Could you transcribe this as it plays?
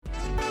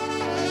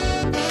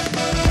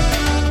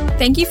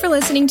Thank you for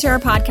listening to our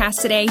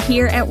podcast today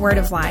here at Word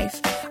of Life.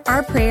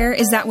 Our prayer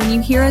is that when you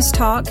hear us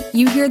talk,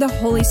 you hear the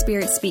Holy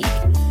Spirit speak.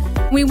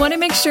 We want to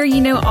make sure you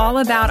know all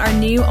about our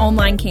new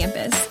online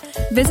campus.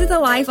 Visit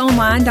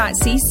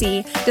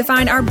thelifeonline.cc to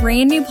find our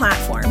brand new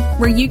platform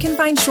where you can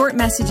find short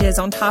messages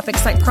on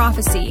topics like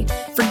prophecy,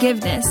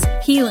 forgiveness,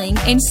 healing,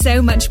 and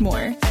so much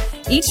more.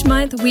 Each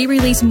month, we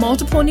release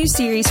multiple new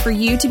series for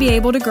you to be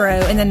able to grow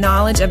in the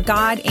knowledge of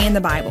God and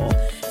the Bible.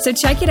 So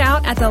check it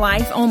out at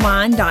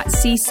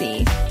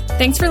thelifeonline.cc.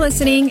 Thanks for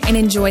listening and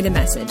enjoy the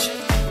message.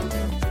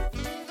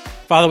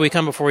 Father, we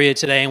come before you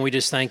today and we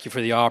just thank you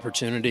for the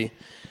opportunity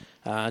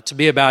to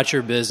be about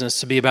your business,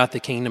 to be about the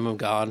kingdom of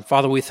God.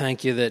 Father, we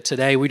thank you that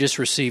today we just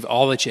receive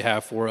all that you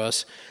have for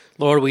us.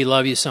 Lord, we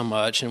love you so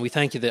much, and we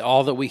thank you that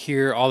all that we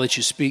hear, all that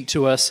you speak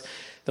to us,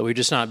 that we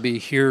just not be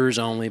hearers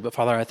only, but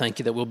Father, I thank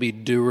you that we'll be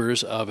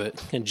doers of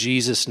it. In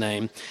Jesus'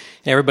 name.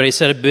 Everybody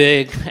said a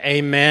big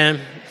amen.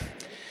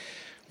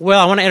 Well,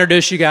 I want to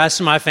introduce you guys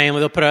to my family.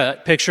 They'll put a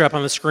picture up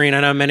on the screen.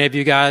 I know many of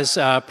you guys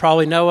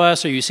probably know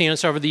us, or you've seen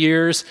us over the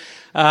years.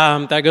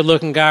 That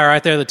good-looking guy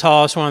right there, the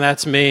tallest one,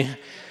 that's me.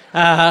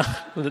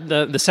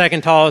 The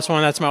second tallest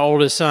one, that's my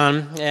oldest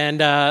son, and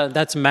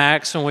that's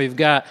Max. And we've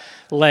got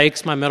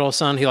Lakes, my middle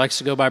son. He likes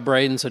to go by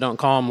Braden, so don't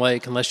call him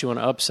Lake unless you want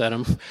to upset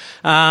him.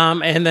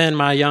 And then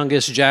my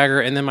youngest,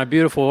 Jagger, and then my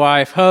beautiful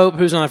wife, Hope,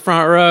 who's on the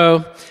front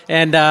row.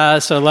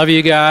 And so love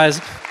you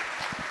guys.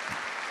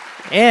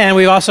 And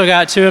we've also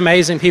got two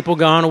amazing people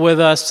going with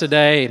us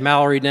today,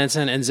 Mallory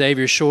Denson and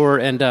Xavier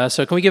Short. And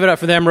so can we give it up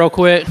for them real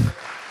quick?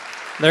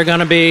 They're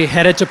going to be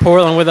headed to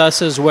Portland with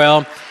us as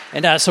well.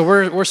 And so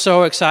we're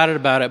so excited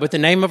about it. But the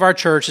name of our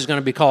church is going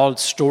to be called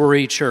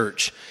Story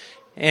Church.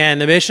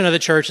 And the mission of the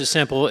church is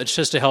simple. It's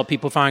just to help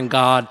people find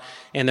God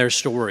in their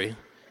story.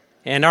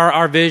 And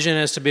our vision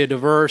is to be a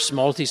diverse,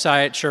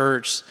 multi-site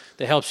church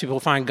that helps people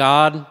find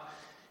God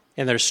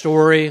in their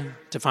story,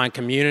 to find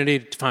community,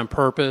 to find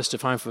purpose, to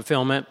find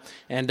fulfillment.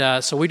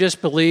 And so we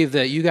just believe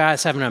that you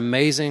guys have an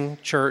amazing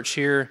church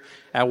here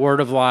at Word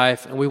of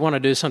Life. And we want to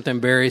do something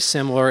very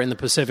similar in the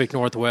Pacific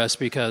Northwest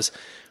because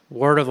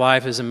Word of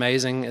Life is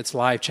amazing. It's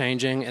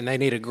life-changing, and they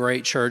need a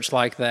great church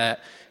like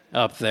that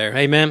up there.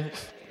 Amen?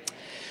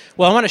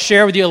 Well, I want to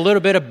share with you a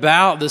little bit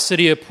about the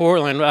city of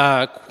Portland.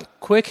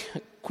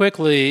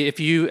 Quickly, if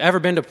you've ever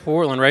been to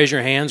Portland, raise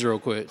your hands real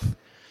quick.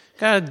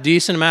 Got a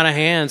decent amount of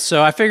hands.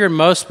 So I figured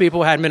most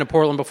people hadn't been to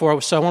Portland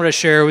before, so I wanted to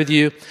share with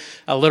you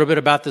a little bit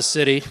about the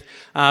city.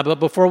 But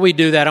before we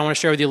do that, I want to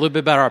share with you a little bit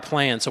about our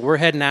plan. So we're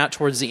heading out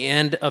towards the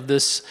end of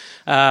this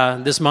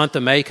month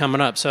of May coming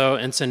up. So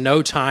it's in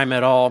no time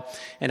at all.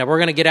 And we're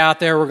going to get out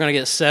there. We're going to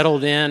get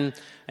settled in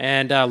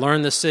and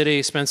learn the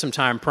city, spend some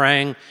time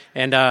praying.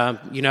 And,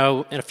 in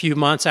a few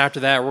months after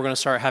that, we're going to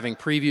start having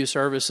preview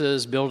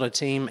services, build a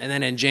team. And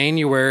then in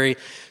January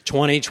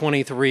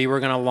 2023, we're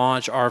going to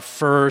launch our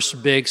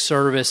first big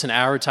service and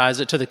advertise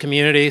it to the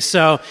community.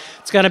 So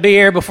it's going to be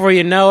here before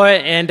you know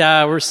it. And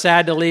we're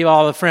sad to leave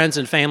all the friends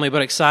and family,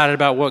 but excited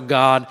about what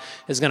God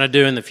is going to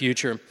do in the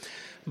future.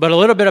 But a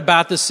little bit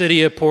about the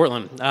city of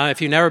Portland.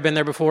 If you've never been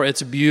there before,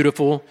 it's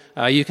beautiful.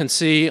 You can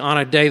see on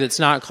a day that's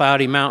not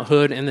cloudy Mount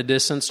Hood in the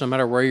distance, no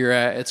matter where you're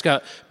at. It's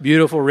got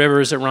beautiful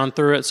rivers that run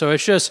through it. So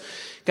it's just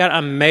got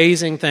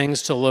amazing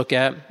things to look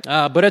at.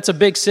 But it's a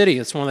big city.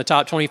 It's one of the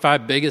top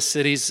 25 biggest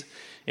cities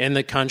in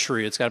the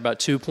country. It's got about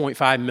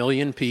 2.5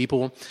 million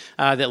people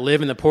that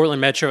live in the Portland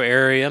metro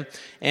area.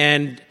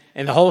 And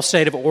in the whole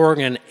state of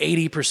Oregon,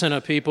 80%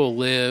 of people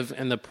live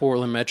in the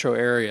Portland metro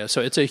area. So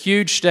it's a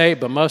huge state,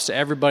 but most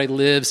everybody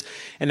lives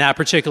in that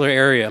particular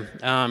area.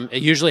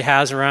 It usually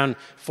has around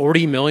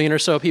 40 million or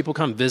so people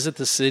come visit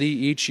the city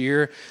each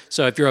year.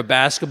 So if you're a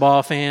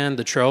basketball fan,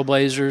 the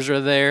Trailblazers are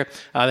there.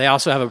 They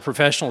also have a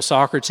professional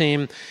soccer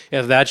team,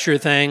 if that's your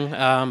thing.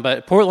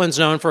 But Portland's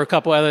known for a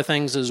couple other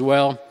things as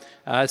well.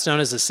 It's known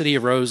as the City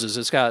of Roses.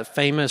 It's got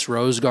famous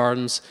rose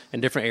gardens in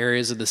different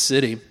areas of the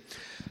city.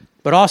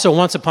 But also,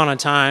 once upon a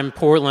time,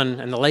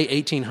 Portland in the late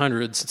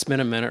 1800s, it's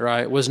been a minute,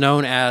 right, was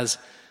known as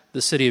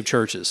the city of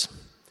churches.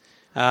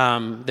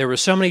 There were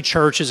so many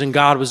churches, and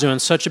God was doing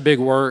such a big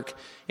work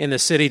in the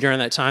city during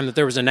that time that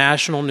there was a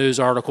national news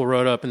article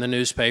wrote up in the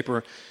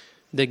newspaper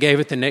that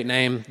gave it the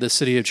nickname, the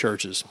City of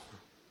Churches.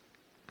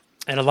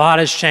 And a lot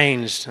has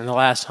changed in the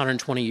last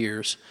 120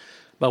 years.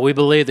 But we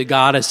believe that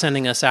God is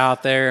sending us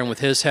out there, and with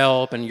His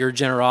help and your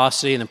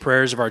generosity and the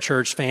prayers of our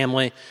church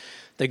family,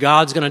 that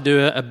God's going to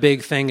do a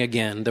big thing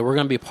again, that we're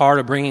going to be part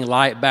of bringing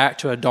light back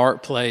to a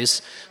dark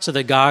place so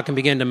that God can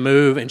begin to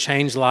move and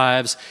change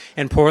lives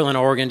in Portland,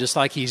 Oregon, just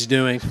like He's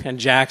doing in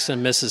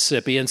Jackson,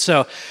 Mississippi. And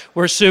so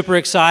we're super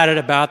excited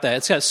about that.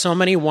 It's got so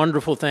many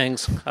wonderful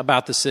things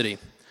about the city,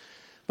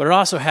 but it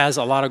also has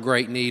a lot of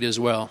great need as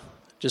well,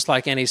 just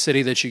like any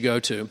city that you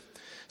go to.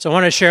 So I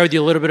want to share with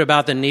you a little bit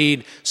about the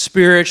need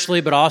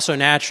spiritually, but also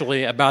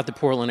naturally about the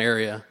Portland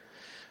area.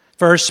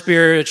 First,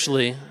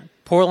 spiritually,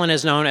 Portland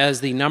is known as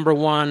the number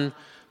one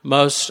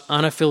most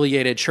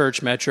unaffiliated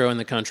church metro in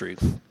the country.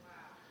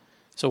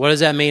 So what does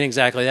that mean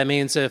exactly? That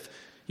means if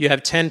you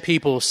have 10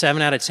 people,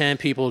 7 out of 10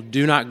 people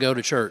do not go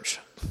to church.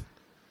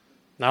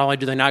 Not only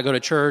do they not go to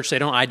church, they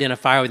don't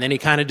identify with any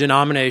kind of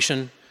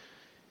denomination.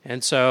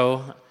 And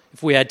so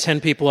if we had 10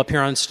 people up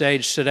here on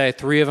stage today,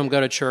 3 of them go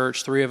to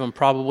church, 3 of them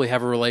probably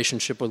have a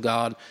relationship with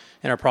God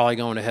and are probably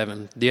going to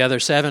heaven. The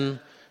other 7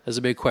 is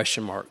a big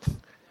question mark.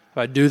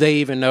 But do they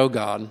even know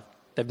God?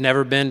 They've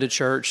never been to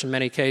church in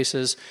many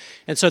cases.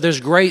 And so there's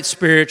great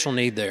spiritual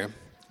need there.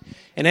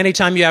 And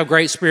anytime you have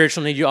great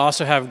spiritual need, you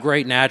also have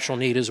great natural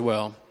need as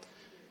well.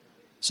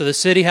 So the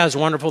city has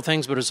wonderful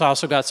things, but it's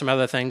also got some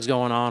other things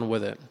going on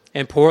with it.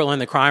 In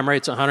Portland, the crime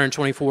rate's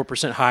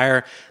 124%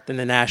 higher than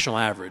the national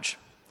average.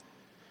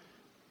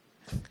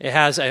 It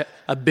has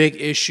a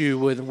big issue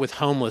with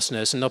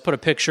homelessness, and they'll put a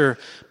picture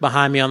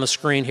behind me on the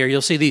screen here.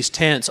 You'll see these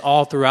tents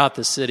all throughout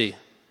the city,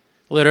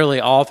 literally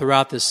all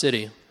throughout the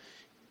city.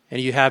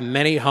 And you have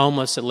many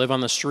homeless that live on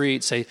the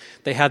streets.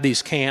 They have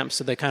these camps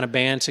that they kind of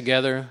band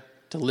together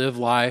to live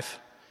life,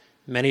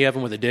 many of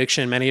them with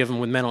addiction, many of them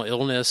with mental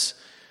illness,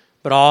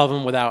 but all of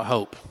them without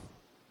hope.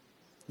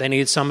 They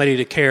need somebody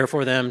to care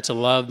for them, to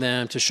love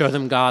them, to show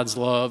them God's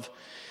love,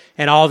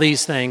 and all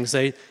these things.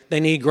 They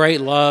need great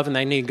love, and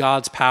they need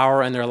God's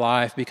power in their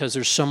life because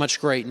there's so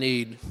much great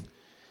need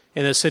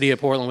in the city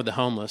of Portland with the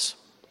homeless.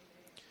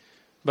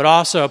 But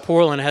also,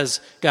 Portland has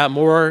got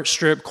more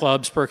strip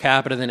clubs per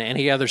capita than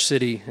any other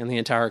city in the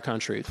entire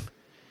country,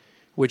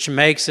 which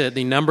makes it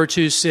the number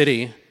 2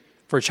 city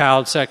for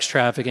child sex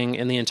trafficking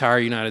in the entire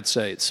United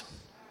States.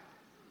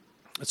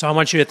 So I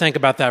want you to think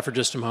about that for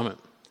just a moment.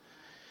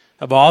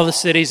 Of all the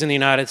cities in the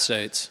United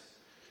States,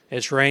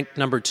 it's ranked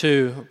number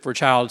 2 for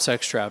child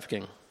sex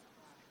trafficking.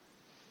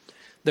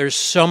 There's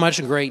so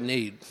much great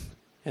need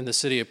in the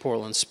city of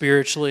Portland,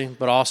 spiritually,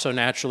 but also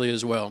naturally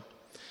as well.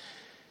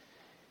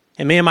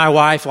 And me and my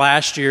wife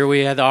last year,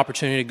 we had the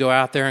opportunity to go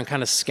out there and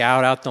kind of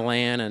scout out the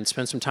land and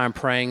spend some time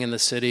praying in the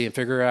city and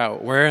figure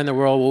out where in the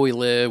world will we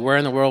live, where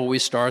in the world will we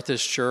start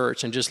this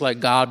church, and just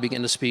let God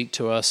begin to speak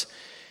to us.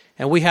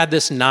 And we had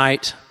this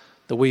night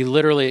that we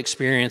literally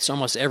experienced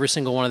almost every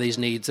single one of these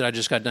needs that I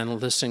just got done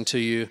listening to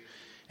you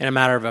in a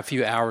matter of a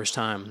few hours'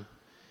 time.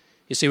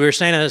 You see, we were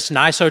staying at this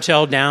nice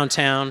hotel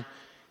downtown,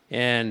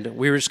 and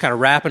we were just kind of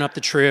wrapping up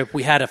the trip.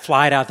 We had a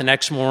flight out the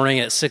next morning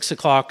at 6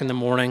 o'clock in the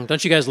morning.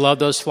 Don't you guys love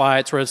those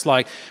flights where it's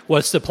like,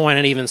 what's the point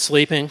in even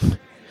sleeping?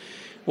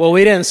 Well,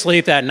 we didn't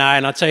sleep that night,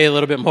 and I'll tell you a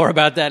little bit more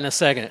about that in a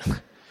second.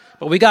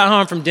 But we got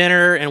home from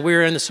dinner, and we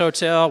were in this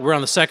hotel. We're on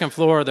the second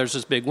floor. There's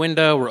this big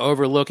window. We're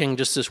overlooking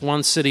just this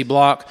one city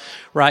block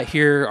right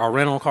here. Our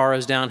rental car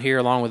is down here,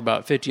 along with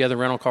about 50 other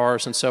rental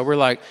cars. And so we're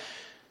like,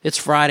 it's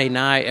Friday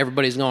night.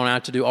 Everybody's going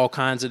out to do all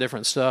kinds of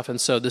different stuff. And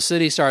so the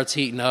city starts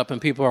heating up,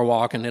 and people are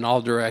walking in all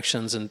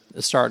directions, and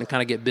it's starting to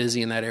kind of get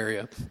busy in that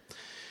area.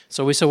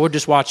 So we said, we'll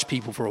just watch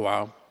people for a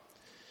while.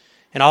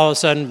 And all of a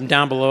sudden,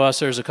 down below us,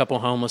 there's a couple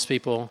of homeless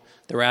people.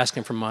 They were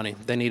asking for money.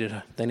 They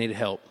needed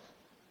help.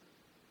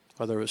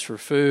 Whether it was for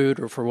food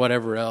or for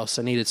whatever else,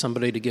 they needed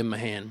somebody to give them a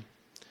hand.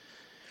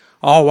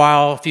 All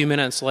while, a few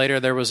minutes later,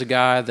 there was a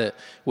guy that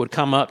would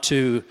come up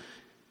to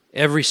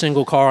every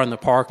single car in the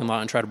parking lot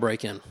and try to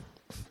break in,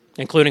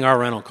 including our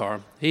rental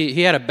car.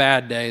 He had a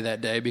bad day that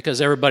day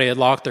because everybody had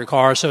locked their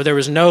car, so there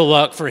was no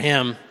luck for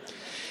him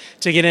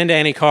to get into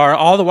any car.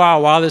 All the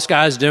while this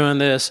guy's doing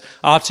this,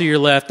 off to your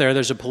left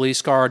there's a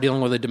police car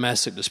dealing with a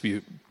domestic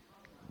dispute.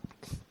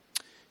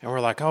 And we're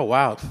like, oh,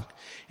 wow.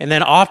 And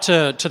then off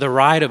to the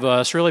right of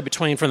us, really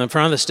from the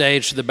front of the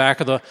stage to the back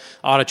of the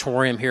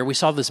auditorium here, we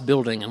saw this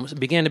building, and it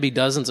began to be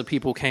dozens of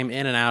people came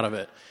in and out of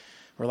it.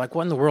 We're like,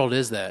 what in the world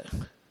is that?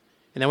 And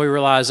then we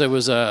realized it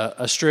was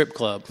a strip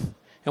club.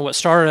 And what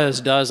started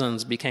as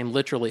dozens became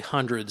literally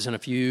hundreds in a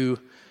few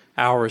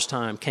hours'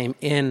 time, came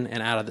in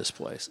and out of this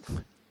place.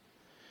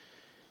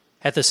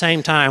 At the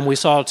same time, we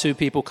saw 2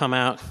 people come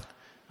out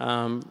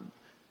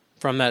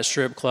from that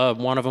strip club.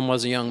 One of them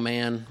was a young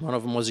man. One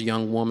of them was a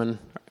young woman.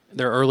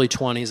 Their early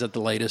 20s at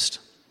the latest.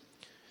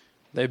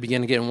 They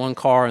began to get in one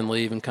car and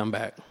leave and come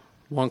back.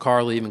 One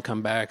car, leave and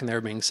come back, and they were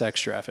being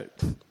sex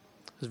trafficked. It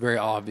was very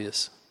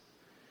obvious.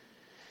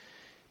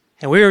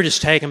 And we were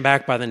just taken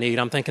back by the need.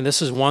 I'm thinking,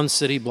 this is one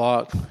city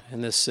block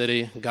in this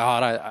city.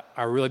 God,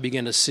 I really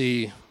begin to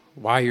see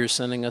why you're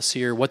sending us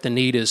here, what the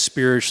need is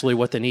spiritually,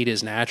 what the need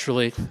is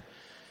naturally.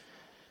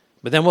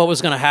 But then what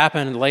was going to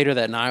happen later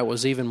that night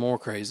was even more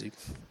crazy.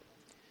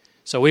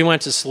 So we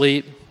went to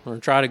sleep, or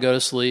tried to go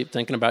to sleep,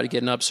 thinking about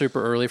getting up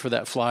super early for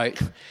that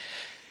flight.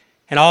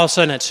 And all of a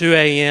sudden at 2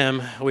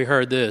 a.m., we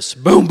heard this,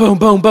 boom, boom,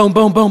 boom, boom,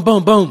 boom, boom,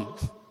 boom, boom.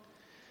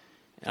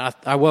 And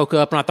I woke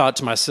up and I thought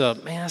to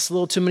myself, man, that's a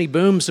little too many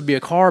booms to be a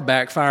car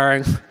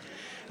backfiring.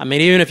 I mean,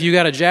 even if you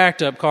got a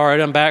jacked up car, it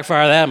doesn't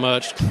backfire that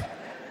much.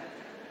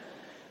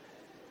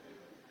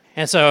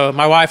 And so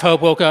my wife,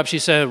 Hope, woke up. She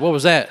said, what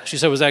was that? She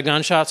said, was that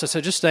gunshots? I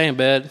said, just stay in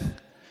bed.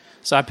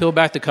 So I peeled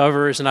back the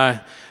covers, and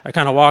I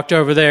kind of walked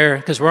over there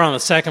because we're on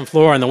the second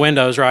floor and the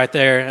window's right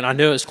there, and I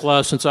knew it was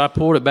close, and so I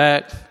pulled it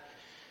back.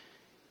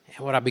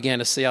 And what I began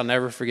to see, I'll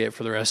never forget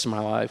for the rest of my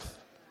life.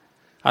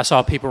 I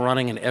saw people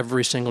running in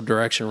every single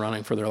direction,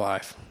 running for their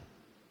life.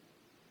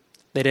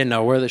 They didn't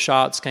know where the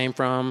shots came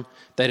from.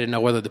 They didn't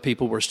know whether the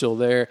people were still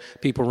there.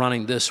 People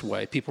running this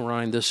way, people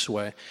running this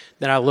way.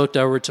 Then I looked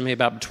over to me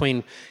about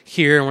between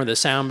here and where the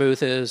sound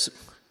booth is,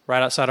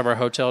 right outside of our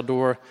hotel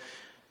door.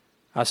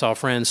 I saw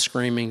friends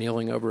screaming,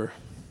 kneeling over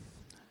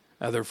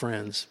other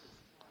friends.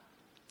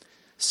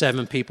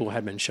 7 people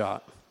had been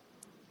shot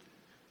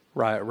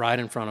right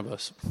in front of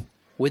us.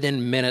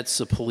 Within minutes,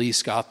 the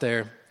police got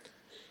there.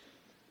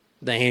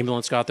 The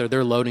ambulance got there.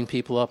 They're loading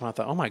people up. And I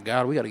thought, oh, my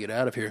God, we got to get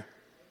out of here.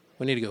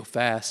 We need to go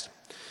fast.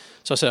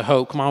 So I said,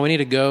 Hope, come on, we need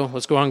to go.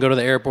 Let's go out and go to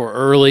the airport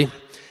early,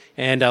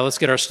 and let's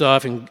get our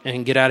stuff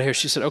and get out of here.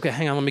 She said, okay,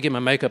 hang on, let me get my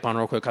makeup on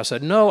real quick. I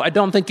said, no, I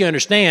don't think you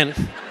understand.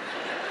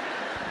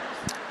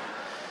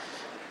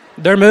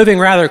 They're moving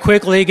rather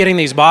quickly, getting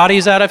these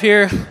bodies out of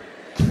here.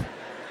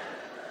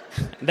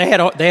 They had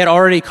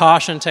already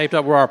caution taped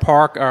up where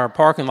our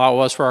parking lot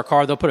was for our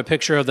car. They'll put a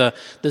picture of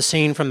the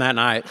scene from that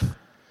night.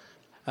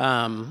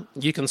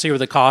 You can see where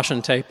the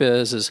caution tape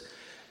is.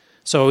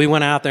 So we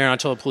went out there, and I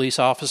told a police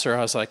officer,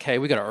 I was like, hey,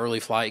 we got an early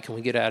flight. Can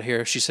we get out of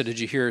here? She said, did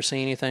you hear or see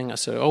anything? I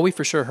said, oh, we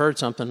for sure heard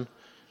something.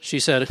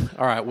 She said,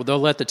 all right, well, they'll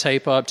let the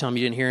tape up, tell them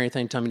you didn't hear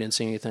anything, tell them you didn't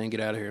see anything,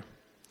 get out of here.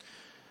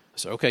 I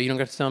said, okay, you don't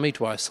have to tell me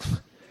twice.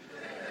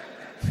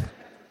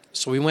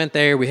 So we went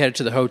there. We headed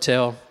to the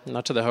hotel,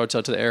 not to the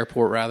hotel, to the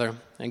airport, rather,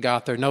 and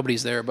got there.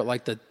 Nobody's there but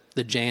like the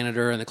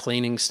janitor and the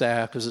cleaning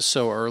staff because it's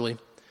so early.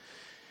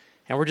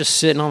 And we're just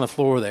sitting on the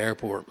floor of the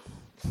airport.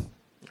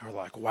 We're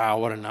like, wow,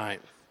 what a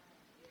night.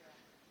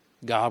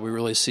 God, we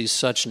really see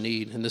such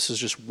need, and this is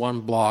just one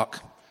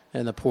block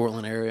in the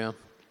Portland area.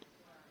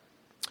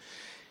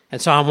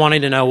 And so I'm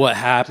wanting to know what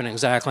happened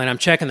exactly, and I'm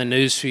checking the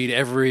news feed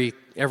every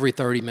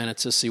 30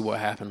 minutes to see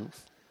what happened.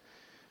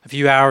 A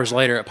few hours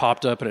later, it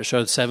popped up, and it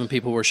showed 7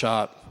 people were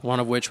shot, one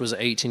of which was an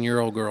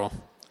 18-year-old girl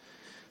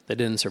that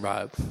didn't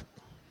survive.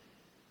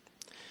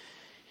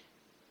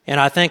 And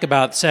I think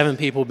about 7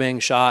 people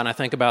being shot, and I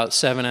think about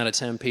 7 out of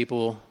 10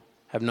 people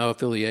have no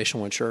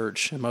affiliation with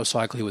church, and most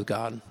likely with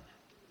God.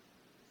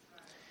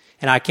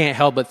 And I can't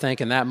help but think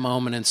in that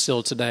moment and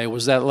still today,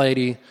 was that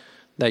lady,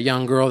 that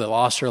young girl that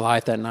lost her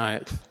life that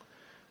night,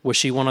 was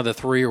she one of the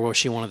 3 or was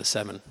she one of the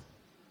 7?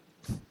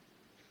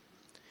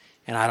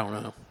 And I don't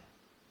know.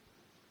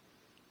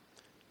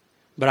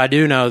 But I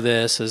do know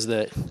this, is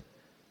that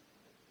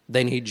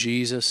they need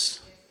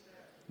Jesus.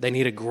 They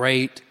need a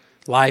great,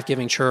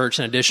 life-giving church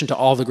in addition to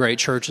all the great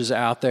churches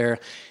out there.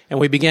 And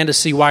we began to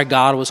see why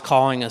God was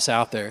calling us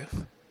out there.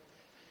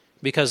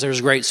 Because there's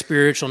great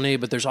spiritual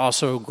need, but there's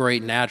also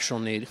great natural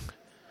need.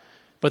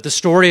 But the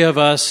story of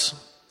us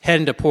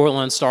heading to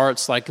Portland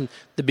starts like in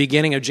the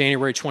beginning of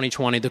January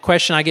 2020. The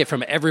question I get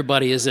from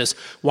everybody is this: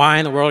 why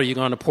in the world are you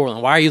going to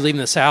Portland? Why are you leaving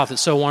the South?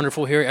 It's so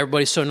wonderful here.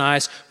 Everybody's so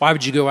nice. Why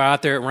would you go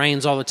out there? It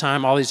rains all the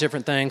time, all these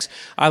different things.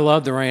 I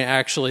love the rain,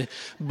 actually.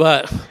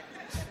 But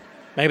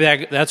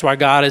maybe that's why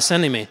God is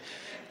sending me.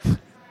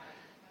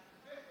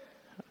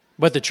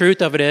 But the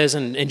truth of it is,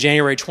 in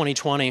January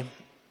 2020,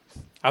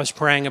 I was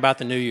praying about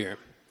the new year.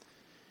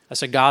 I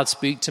said, God,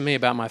 speak to me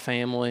about my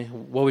family.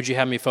 What would you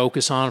have me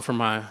focus on for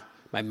my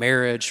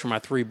marriage, for my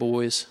 3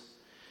 boys?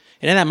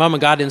 And in that moment,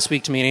 God didn't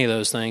speak to me any of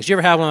those things. You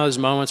ever have one of those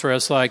moments where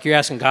it's like you're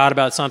asking God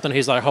about something,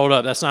 He's like, hold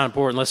up, that's not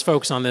important. Let's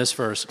focus on this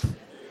first.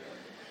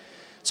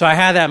 So I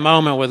had that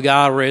moment with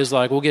God where He's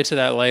like, we'll get to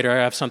that later.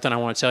 I have something I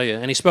want to tell you.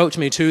 And He spoke to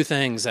me 2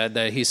 things that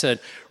day. He said,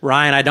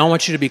 Ryan, I don't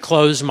want you to be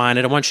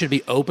closed-minded. I want you to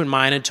be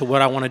open-minded to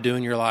what I want to do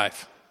in your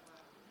life.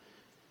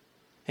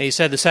 And He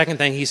said the second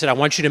thing, He said, I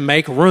want you to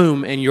make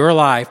room in your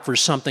life for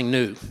something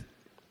new.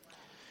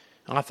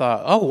 And I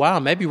thought, oh, wow,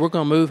 maybe we're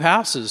going to move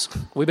houses.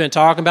 We've been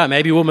talking about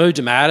maybe we'll move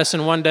to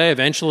Madison one day.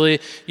 Eventually,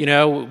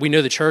 we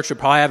knew the church would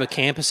probably have a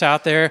campus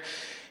out there.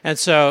 And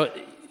so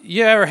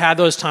you ever had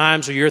those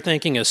times where your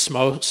thinking is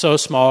so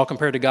small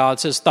compared to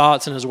God's? His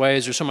thoughts and His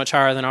ways are so much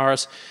higher than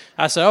ours.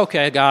 I said,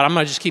 okay, God, I'm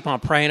going to just keep on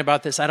praying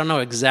about this. I don't know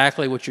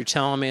exactly what you're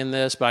telling me in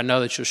this, but I know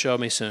that you'll show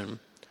me soon.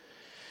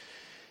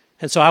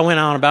 And so I went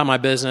on about my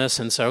business,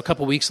 and so a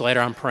couple weeks later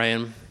I'm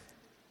praying,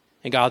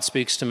 and God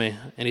speaks to me,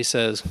 and He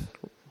says,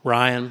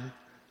 Ryan,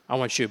 I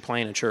want you to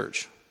plant a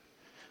church.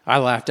 I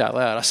laughed out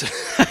loud. I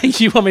said,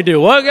 you want me to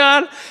do what,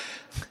 God?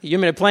 You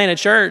want me to plant a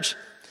church?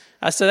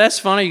 I said, that's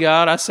funny,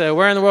 God. I said,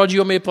 where in the world do you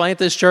want me to plant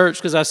this church?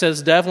 Because I said,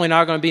 it's definitely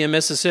not going to be in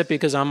Mississippi,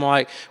 because I'm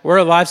like, Word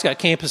of Life's got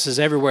campuses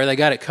everywhere. They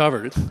got it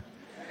covered.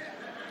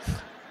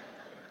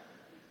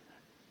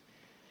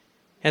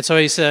 And so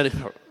He said,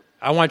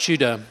 I want you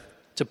to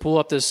pull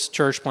up this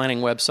church planting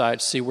website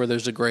to see where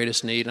there's the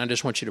greatest need, and I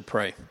just want you to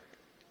pray.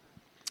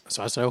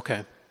 So I said,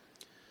 okay.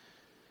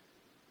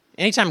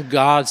 Anytime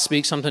God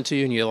speaks something to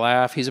you and you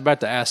laugh, He's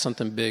about to ask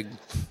something big.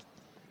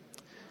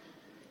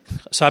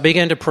 So I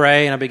began to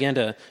pray, and I began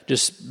to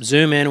just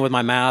zoom in with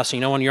my mouse.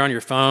 When you're on your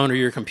phone or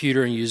your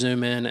computer and you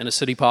zoom in and a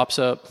city pops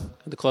up,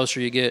 the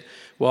closer you get,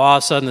 well, all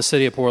of a sudden the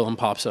city of Portland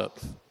pops up.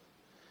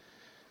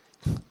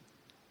 And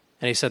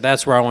He said,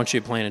 that's where I want you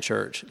to plant a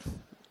church.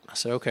 I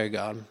said, okay,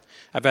 God.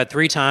 I've had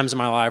 3 times in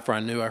my life where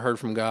I knew I heard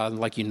from God,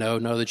 like know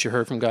that you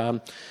heard from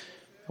God.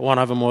 One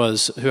of them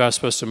was who I was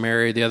supposed to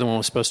marry. The other one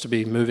was supposed to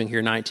be moving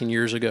here 19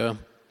 years ago.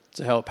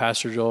 to help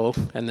Pastor Joel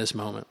in this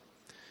moment.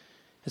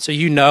 And so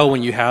you know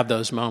when you have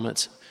those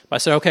moments. But I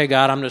said, okay,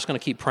 God, I'm just going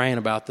to keep praying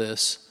about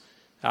this.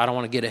 I don't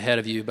want to get ahead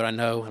of you, but I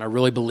know and I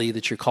really believe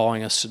that you're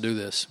calling us to do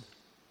this.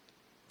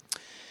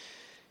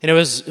 And it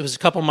was a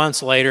couple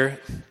months later,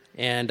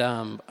 and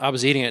I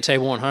was eating at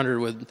Table 100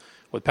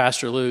 with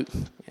Pastor Luke,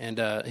 and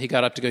he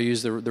got up to go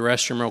use the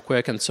restroom real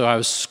quick, and so I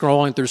was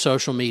scrolling through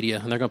social media,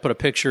 and they're going to put a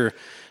picture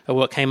of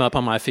what came up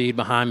on my feed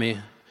behind me,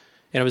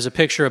 and it was a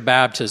picture of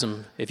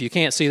baptism. If you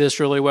can't see this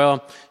really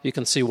well, you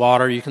can see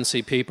water, you can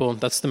see people.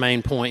 That's the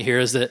main point here,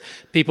 is that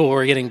people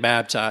were getting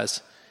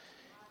baptized.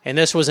 And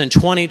this was in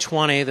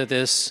 2020 that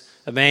this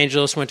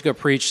evangelist went to go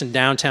preach in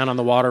downtown on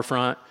the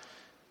waterfront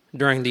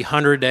during the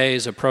 100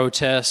 days of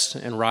protests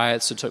and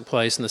riots that took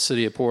place in the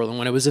city of Portland,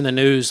 when it was in the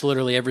news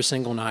literally every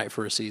single night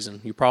for a season.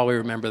 You probably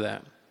remember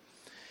that.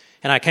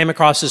 And I came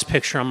across this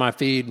picture on my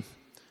feed.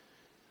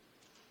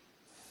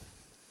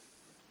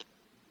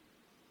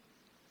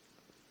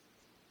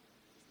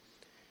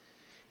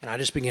 And I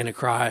just began to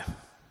cry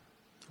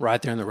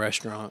right there in the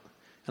restaurant.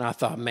 And I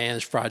thought, man,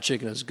 this fried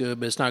chicken is good,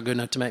 but it's not good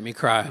enough to make me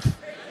cry.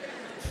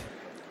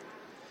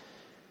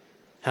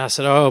 And I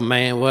said, oh,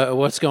 man,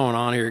 what's going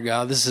on here,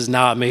 God? This is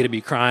not me to be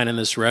crying in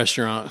this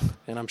restaurant.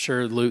 And I'm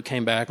sure Luke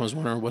came back and was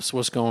wondering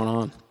what's going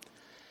on.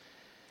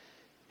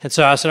 And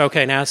so I said,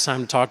 okay, now it's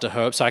time to talk to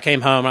Hope. So I came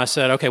home and I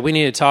said, okay, we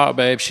need to talk,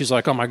 babe. She's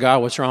like, oh, my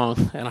God, what's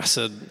wrong? And I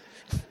said,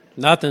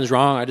 nothing's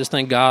wrong. I just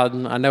think I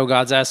know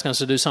God's asking us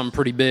to do something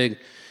pretty big.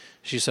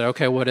 She said,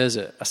 okay, what is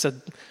it? I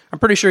said, I'm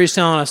pretty sure he's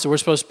telling us that we're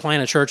supposed to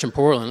plant a church in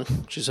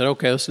Portland. She said,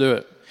 okay, let's do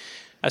it.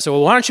 I said,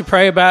 well, why don't you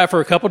pray about it for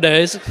a couple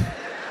days?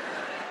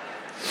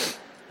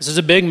 This is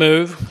a big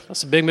move.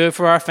 It's a big move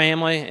for our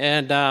family,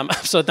 and I'm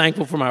so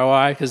thankful for my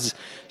wife because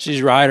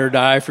she's ride or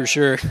die for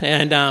sure.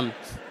 And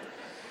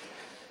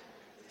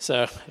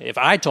so if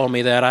I told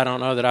me that, I don't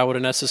know that I would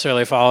have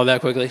necessarily followed that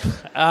quickly.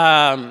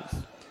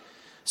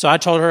 So I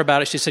told her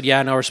about it. She said, yeah,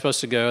 I know we're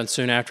supposed to go. And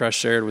soon after, I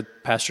shared with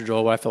Pastor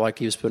Joel what I feel like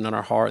he was putting on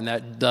our heart, and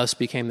that thus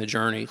became the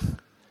journey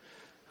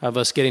of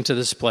us getting to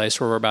this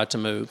place where we're about to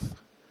move.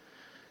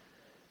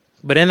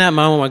 But in that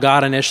moment when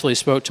God initially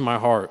spoke to my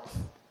heart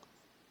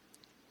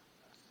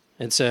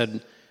and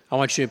said, I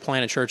want you to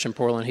plant a church in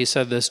Portland, he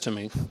said this to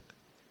me.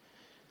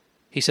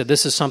 He said,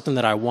 this is something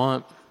that I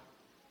want,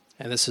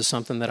 and this is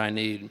something that I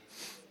need.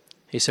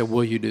 He said,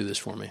 will you do this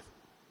for me?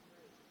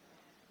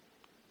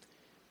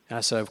 And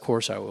I said, of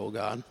course I will,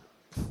 God.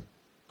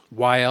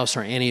 Why else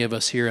are any of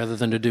us here other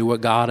than to do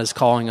what God is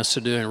calling us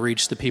to do and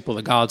reach the people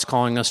that God's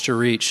calling us to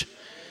reach?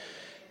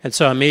 And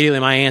so immediately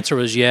my answer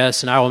was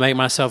yes, and I will make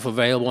myself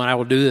available, and I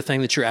will do the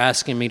thing that you're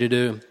asking me to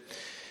do.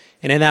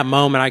 And in that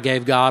moment, I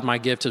gave God my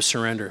gift of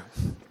surrender.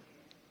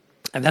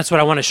 And that's what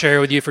I want to share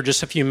with you for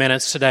just a few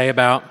minutes today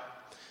about.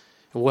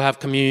 And we'll have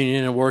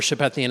communion and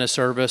worship at the end of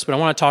service, but I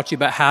want to talk to you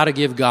about how to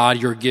give God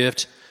your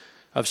gift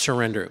of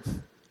surrender.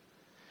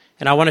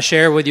 And I want to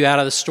share with you out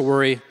of the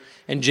story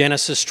in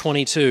Genesis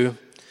 22.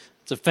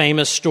 It's a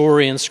famous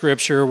story in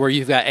Scripture where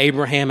you've got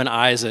Abraham and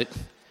Isaac.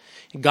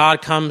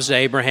 God comes to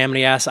Abraham and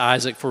he asks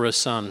Isaac for his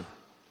son.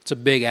 It's a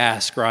big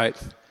ask, right?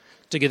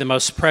 To give the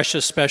most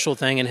precious, special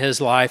thing in his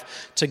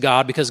life to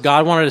God, because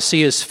God wanted to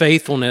see his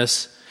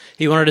faithfulness.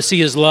 He wanted to see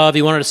his love.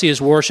 He wanted to see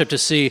his worship, to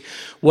see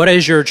what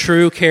is your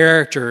true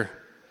character,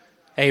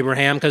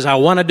 Abraham, because I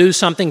want to do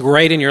something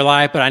great in your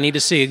life, but I need to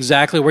see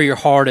exactly where your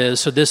heart is.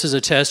 So this is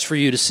a test for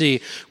you to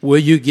see, will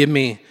you give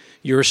me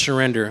your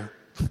surrender?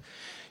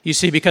 You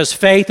see, because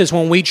faith is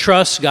when we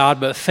trust God,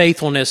 but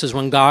faithfulness is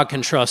when God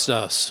can trust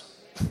us.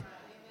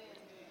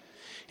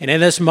 And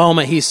in this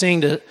moment, he's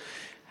saying to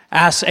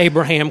ask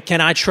Abraham,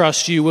 can I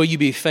trust you? Will you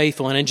be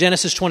faithful? And in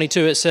Genesis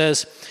 22, it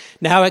says,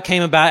 now it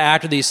came about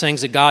after these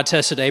things that God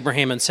tested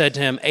Abraham and said to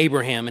him,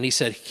 Abraham, and he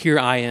said, here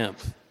I am.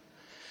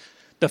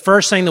 The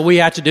first thing that we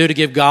have to do to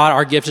give God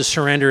our gift of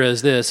surrender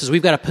is this, is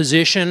we've got to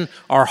position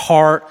our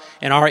heart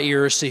and our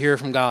ears to hear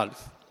from God.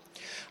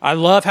 I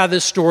love how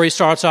this story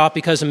starts off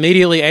because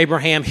immediately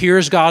Abraham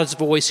hears God's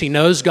voice. He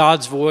knows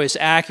God's voice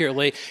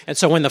accurately. And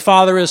so when the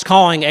Father is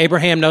calling,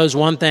 Abraham knows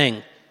one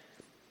thing.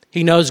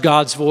 He knows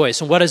God's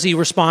voice. And what does he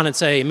respond and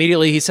say?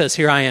 Immediately he says,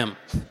 here I am.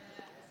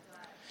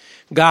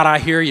 God, I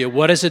hear you.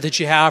 What is it that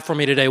you have for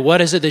me today?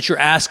 What is it that you're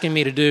asking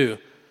me to do?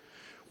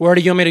 Where do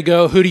you want me to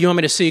go? Who do you want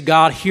me to see?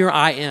 God, here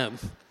I am.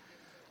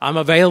 I'm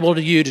available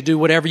to you to do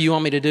whatever you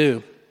want me to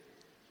do.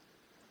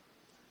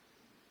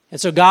 And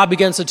so God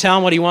begins to tell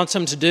him what he wants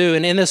him to do.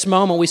 And in this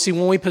moment, we see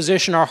when we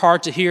position our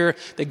heart to hear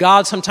that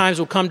God sometimes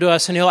will come to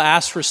us and he'll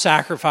ask for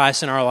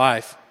sacrifice in our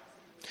life.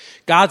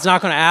 God's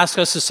not going to ask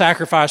us to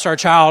sacrifice our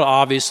child,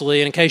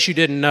 obviously. And in case you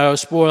didn't know,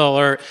 spoiler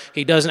alert,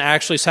 he doesn't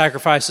actually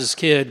sacrifice his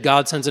kid.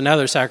 God sends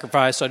another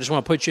sacrifice. So I just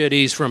want to put you at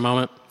ease for a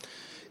moment,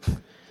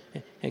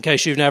 in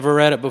case you've never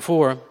read it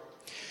before.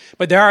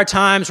 But there are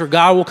times where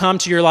God will come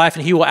to your life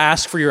and he will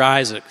ask for your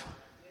Isaac.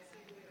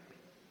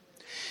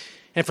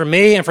 And for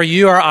me and for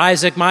you, our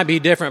Isaac might be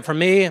different. For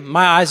me,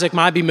 my Isaac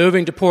might be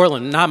moving to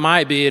Portland. Not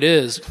might be, it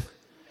is.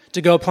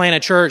 To go plant a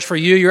church. For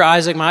you, your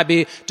Isaac might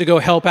be to go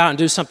help out and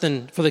do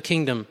something for the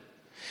kingdom.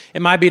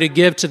 It might be to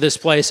give to this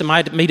place. It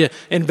might be to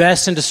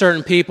invest into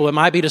certain people. It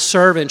might be to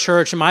serve in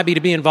church. It might be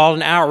to be involved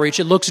in outreach.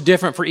 It looks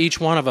different for each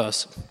one of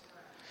us.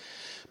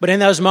 But in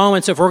those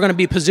moments, if we're going to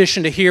be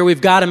positioned to hear,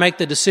 we've got to make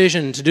the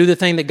decision to do the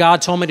thing that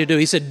God told me to do.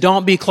 He said,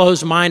 don't be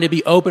closed-minded,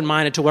 be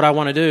open-minded to what I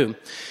want to do.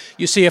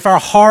 You see, if our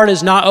heart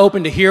is not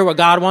open to hear what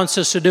God wants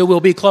us to do, we'll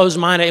be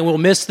closed-minded and we'll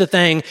miss the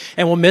thing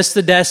and we'll miss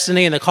the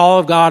destiny and the call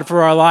of God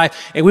for our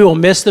life, and we will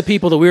miss the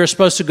people that we are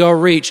supposed to go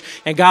reach.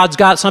 And God's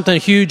got something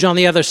huge on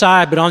the other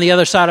side, but on the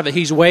other side of it,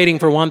 He's waiting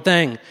for one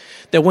thing,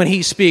 that when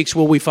He speaks,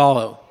 will we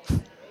follow?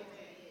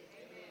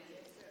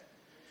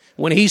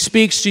 When He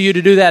speaks to you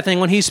to do that thing,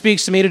 when He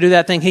speaks to me to do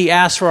that thing, He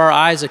asks for our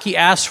Isaac. He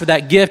asks for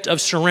that gift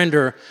of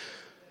surrender.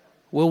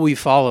 Will we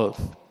follow?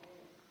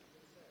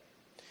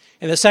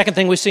 And the second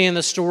thing we see in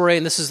the story,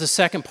 and this is the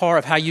second part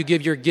of how you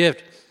give your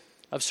gift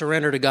of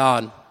surrender to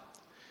God,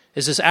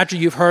 is this: after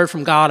you've heard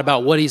from God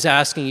about what He's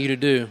asking you to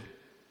do,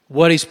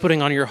 what He's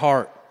putting on your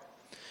heart,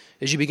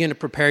 as you begin to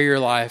prepare your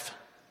life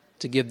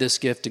to give this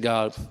gift to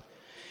God.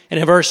 And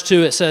in verse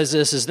 2 it says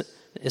this,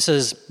 it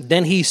says,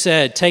 then He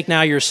said, take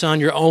now your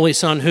son, your only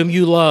son, whom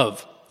you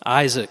love,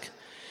 Isaac,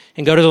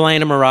 and go to the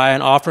land of Moriah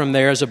and offer him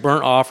there as a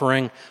burnt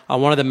offering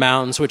on one of the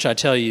mountains which I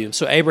tell you.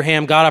 So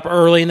Abraham got up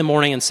early in the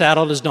morning and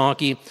saddled his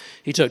donkey.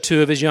 He took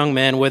 2 of his young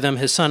men with him,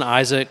 his son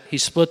Isaac. He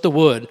split the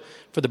wood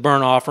for the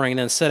burnt offering and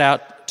then set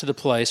out to the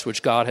place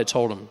which God had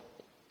told him.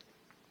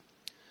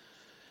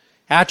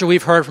 After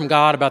we've heard from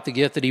God about the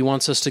gift that He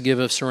wants us to give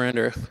of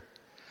surrender,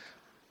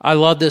 I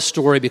love this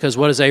story because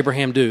what does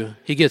Abraham do?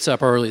 He gets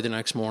up early the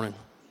next morning.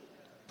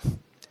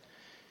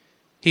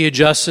 He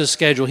adjusts his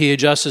schedule. He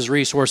adjusts his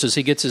resources.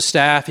 He gets his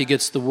staff. He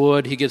gets the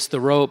wood. He gets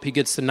the rope. He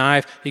gets the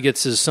knife. He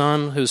gets his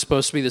son, who's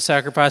supposed to be the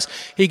sacrifice.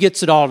 He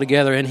gets it all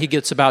together, and he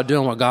gets about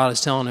doing what God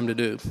is telling him to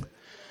do.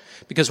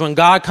 Because when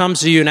God comes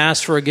to you and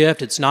asks for a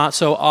gift, it's not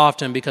so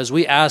often, because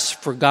we ask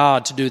for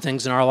God to do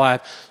things in our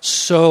life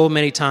so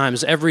many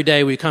times. Every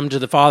day we come to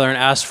the Father and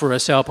ask for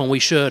His help, and we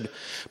should.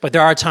 But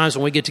there are times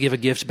when we get to give a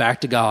gift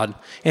back to God.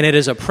 And it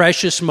is a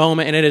precious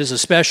moment, and it is a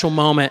special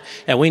moment,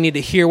 and we need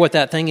to hear what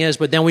that thing is,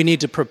 but then we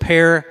need to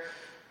prepare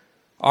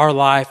our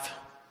life.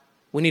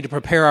 We need to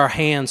prepare our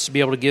hands to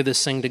be able to give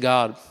this thing to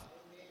God.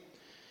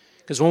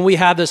 Because when we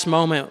have this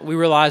moment, we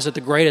realize that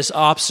the greatest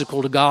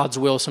obstacle to God's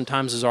will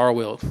sometimes is our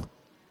will.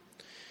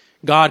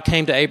 God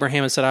came to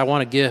Abraham and said, I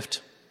want a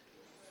gift.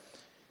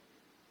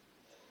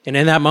 And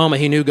in that moment,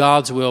 he knew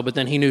God's will, but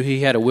then he knew he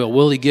had a will.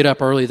 Will he get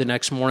up early the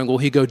next morning? Will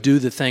he go do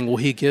the thing? Will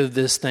he give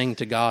this thing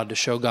to God to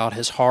show God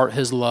his heart,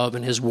 his love,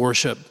 and his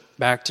worship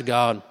back to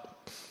God?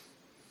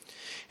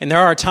 And there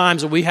are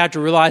times that we have to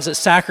realize that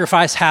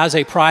sacrifice has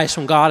a price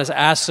when God has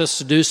asked us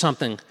to do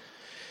something.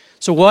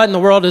 So what in the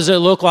world does it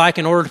look like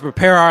in order to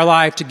prepare our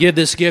life to give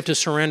this gift of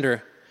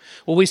surrender?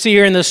 Well, we see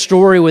here in this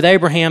story with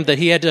Abraham that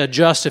he had to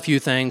adjust a few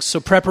things.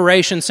 So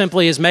preparation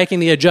simply is making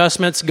the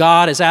adjustments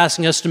God is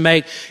asking us to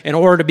make in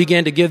order to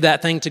begin to give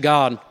that thing to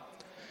God.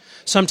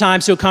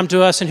 Sometimes He'll come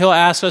to us and He'll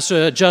ask us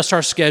to adjust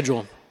our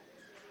schedule.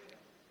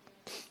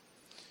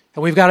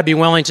 And we've got to be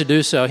willing to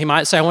do so. He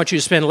might say, I want you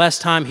to spend less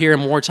time here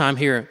and more time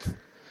here.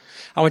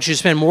 I want you to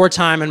spend more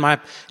time in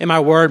my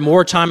word,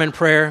 more time in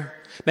prayer.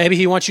 Maybe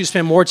He wants you to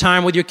spend more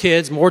time with your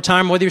kids, more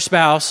time with your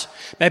spouse.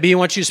 Maybe He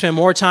wants you to spend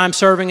more time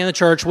serving in the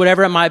church,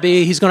 whatever it might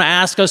be. He's going to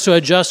ask us to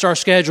adjust our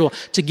schedule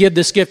to give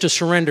this gift of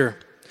surrender.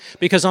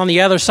 Because on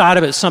the other side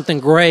of it is something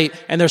great,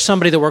 and there's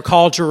somebody that we're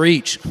called to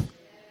reach.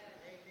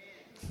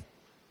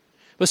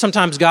 But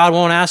sometimes God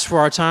won't ask for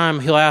our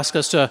time. He'll ask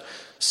us to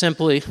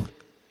simply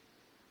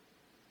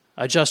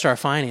adjust our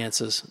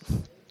finances.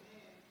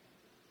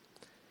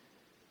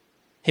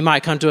 He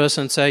might come to us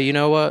and say, you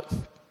know what?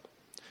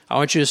 I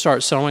want you to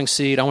start sowing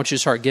seed. I want you to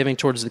start giving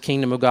towards the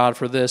kingdom of God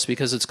for this,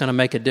 because it's going to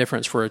make a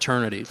difference for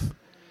eternity.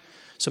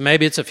 So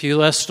maybe it's a few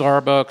less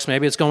Starbucks.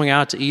 Maybe it's going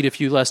out to eat a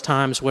few less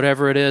times,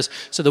 whatever it is,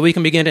 so that we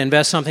can begin to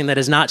invest something that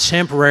is not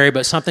temporary,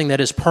 but something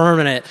that is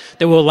permanent,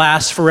 that will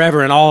last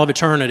forever and all of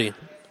eternity.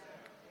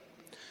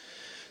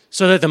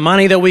 So that the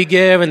money that we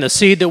give and the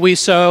seed that we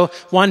sow,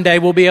 one day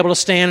we'll be able to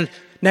stand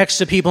next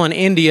to people in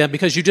India,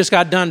 because you just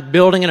got done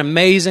building an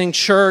amazing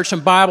church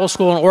and Bible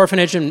school and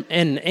orphanage in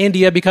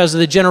India because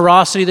of the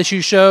generosity that you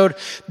showed.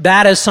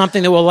 That is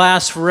something that will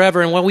last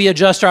forever. And when we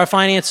adjust our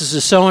finances to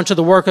sow into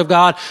the work of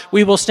God,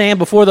 we will stand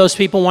before those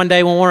people one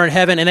day when we're in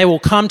heaven, and they will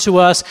come to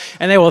us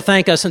and they will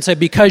thank us and say,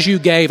 because you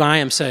gave, I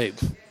am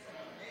saved.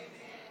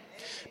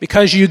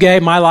 Because you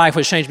gave, my life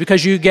was changed.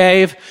 Because you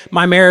gave,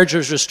 my marriage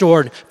was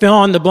restored.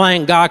 Fill in the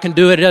blank. God can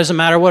do it. It doesn't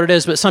matter what it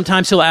is, but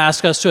sometimes He'll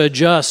ask us to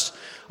adjust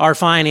our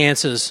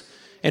finances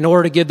in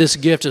order to give this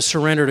gift of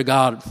surrender to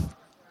God.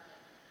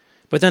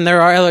 But then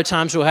there are other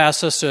times He'll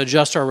ask us to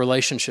adjust our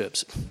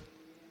relationships.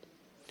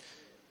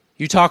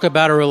 You talk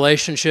about a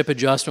relationship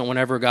adjustment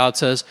whenever God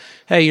says,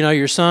 hey, you know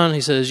your son? He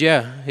says,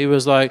 yeah. He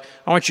was like,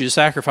 I want you to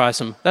sacrifice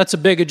him. That's a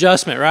big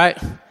adjustment,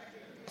 right?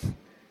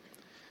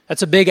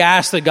 That's a big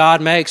ask that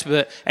God makes,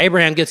 but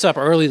Abraham gets up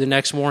early the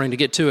next morning to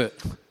get to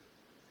it.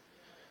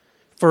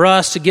 For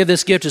us to give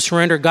this gift of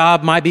surrender,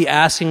 God might be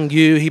asking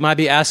you, He might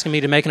be asking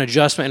me to make an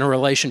adjustment in a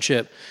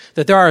relationship.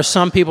 That there are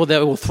some people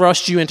that will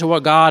thrust you into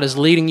what God is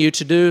leading you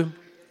to do,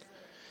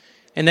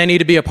 and they need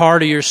to be a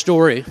part of your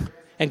story.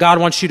 And God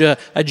wants you to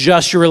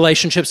adjust your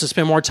relationships and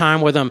spend more time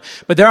with them.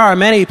 But there are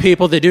many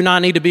people that do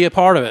not need to be a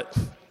part of it.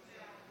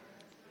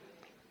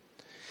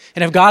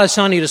 And if God is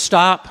telling you to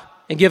stop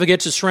and give a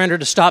gift of surrender,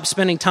 to stop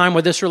spending time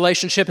with this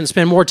relationship and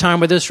spend more time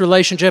with this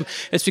relationship,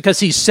 it's because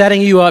He's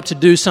setting you up to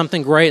do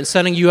something great and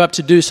setting you up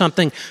to do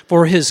something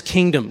for His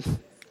kingdom.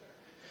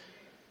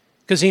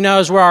 Because He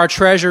knows where our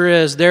treasure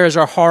is, there is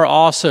our heart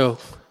also.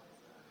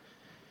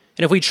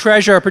 And if we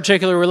treasure a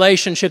particular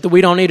relationship that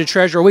we don't need to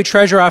treasure, or we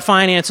treasure our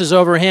finances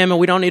over Him and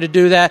we don't need to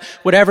do that,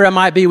 whatever it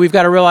might be, we've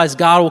got to realize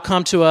God will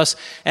come to us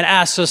and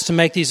ask us to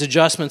make these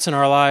adjustments in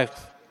our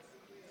life.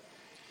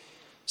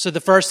 So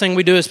the first thing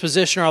we do is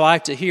position our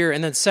life to hear.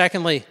 And then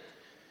secondly,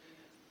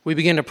 we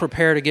begin to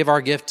prepare to give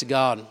our gift to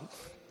God.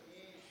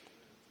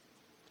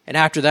 And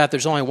after that,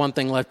 there's only one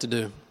thing left to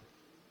do.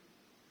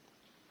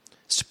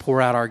 It's to pour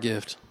out our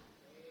gift.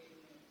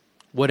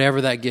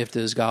 Whatever that gift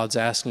is, God's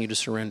asking you to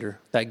surrender.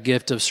 That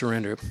gift of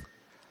surrender.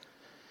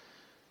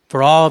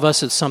 For all of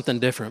us, it's something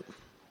different.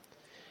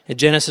 In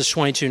Genesis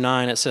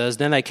 22:9, it says,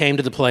 "Then they came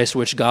to the place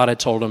which God had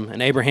told them,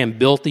 and Abraham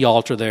built the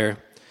altar there.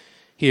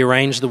 He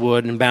arranged the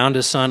wood and bound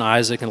his son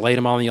Isaac and laid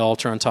him on the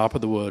altar on top of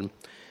the wood.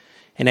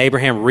 And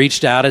Abraham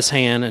reached out his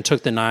hand and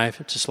took the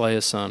knife to slay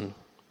his son."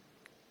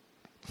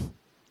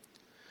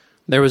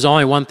 There was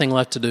only one thing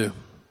left to do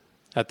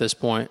at this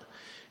point,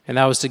 and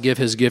that was to give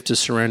his gift of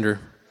surrender,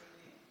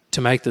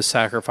 to make the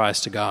sacrifice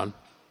to God.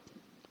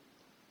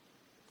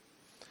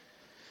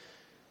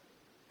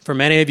 For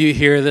many of you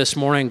here this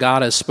morning,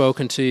 God has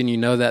spoken to you and you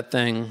know that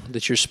thing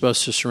that you're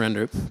supposed to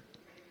surrender.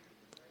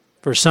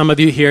 For some of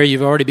you here,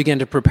 you've already begun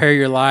to prepare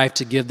your life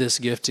to give this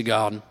gift to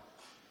God.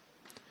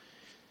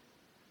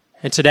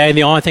 And today,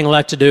 the only thing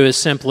left to do is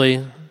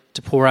simply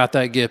to pour out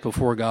that gift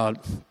before God.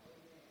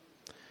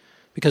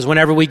 Because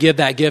whenever we give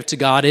that gift to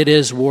God, it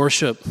is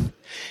worship.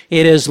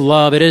 It is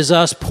love. It is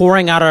us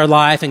pouring out our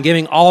life and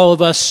giving all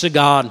of us to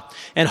God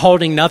and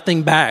holding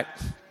nothing back.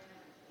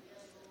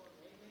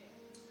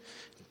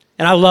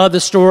 And I love the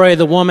story of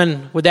the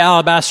woman with the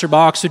alabaster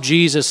box of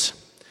Jesus.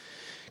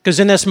 Because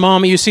in this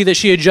moment, you see that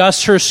she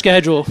adjusts her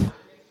schedule.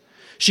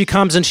 She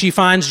comes and she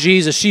finds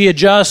Jesus. She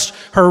adjusts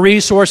her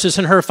resources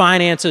and her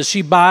finances.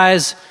 She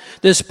buys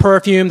this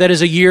perfume that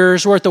is a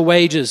year's worth of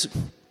wages.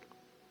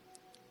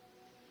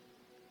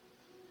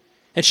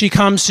 And she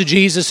comes to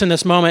Jesus in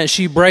this moment and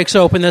she breaks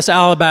open this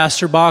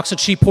alabaster box and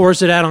she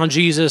pours it out on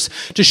Jesus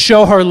to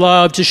show her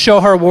love, to show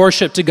her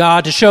worship to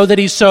God, to show that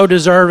He's so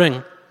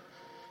deserving.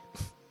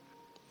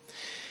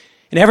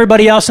 And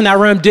everybody else in that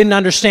room didn't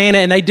understand it,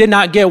 and they did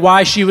not get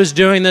why she was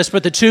doing this,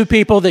 but the two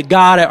people that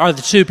got it are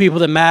the two people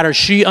that matter.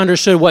 She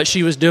understood what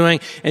she was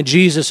doing, and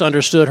Jesus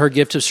understood her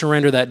gift of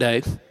surrender that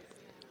day.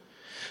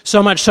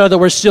 So much so that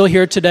we're still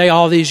here today,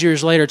 all these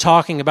years later,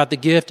 talking about the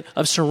gift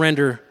of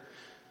surrender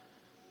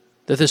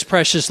that this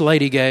precious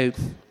lady gave.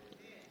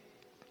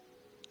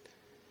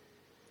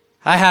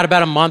 I had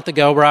about a month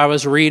ago where I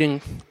was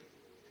reading,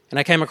 and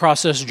I came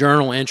across this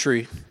journal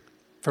entry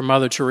from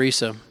Mother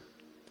Teresa.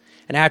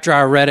 And after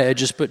I read it, it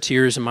just put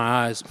tears in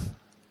my eyes.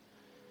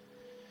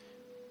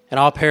 And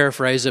I'll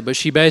paraphrase it, but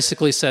she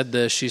basically said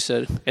this. She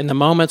said, "In the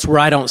moments where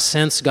I don't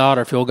sense God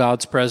or feel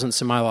God's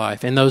presence in my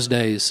life, in those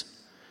days,"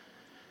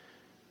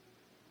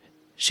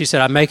 she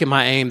said, "I make it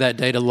my aim that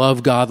day to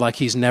love God like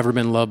He's never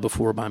been loved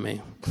before by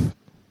me."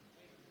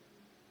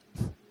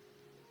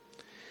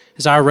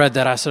 As I read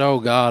that, I said, "Oh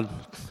God,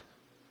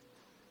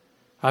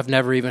 I've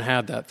never even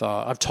had that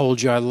thought. I've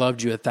told you I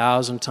loved you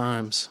 1,000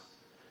 times.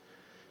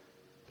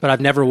 But I've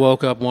never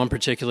woke up one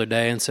particular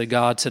day and said,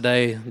 God,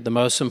 today the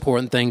most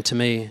important thing to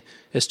me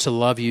is to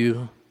love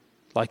you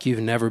like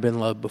you've never been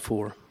loved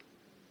before."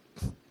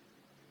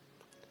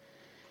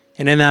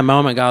 And in that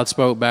moment, God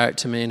spoke back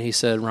to me and He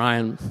said,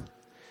 "Ryan,"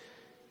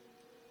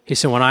 He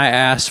said, "when I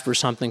asked for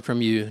something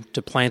from you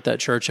to plant that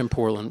church in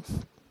Portland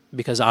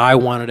because I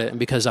wanted it and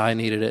because I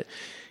needed it,"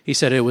 He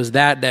said, "it was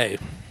that day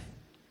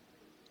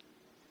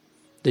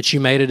that you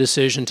made a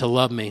decision to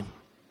love me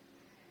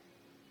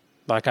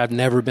like I've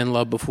never been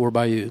loved before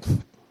by you."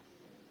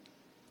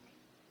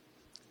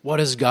 What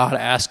is God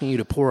asking you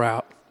to pour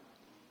out?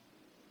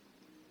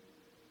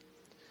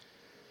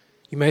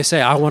 You may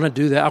say, "I want to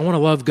do that. I want to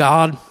love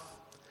God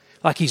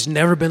like He's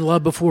never been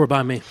loved before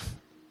by me."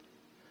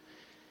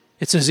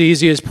 It's as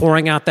easy as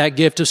pouring out that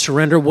gift of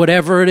surrender,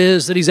 whatever it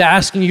is that He's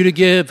asking you to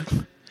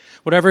give,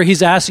 whatever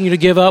He's asking you to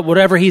give up,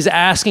 whatever He's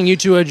asking you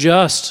to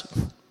adjust.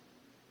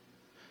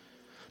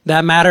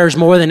 That matters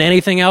more than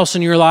anything else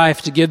in your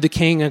life, to give the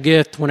King a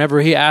gift whenever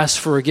He asks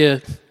for a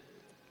gift.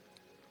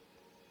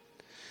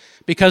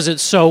 Because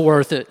it's so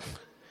worth it.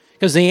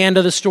 Because the end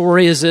of the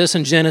story is this: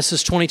 in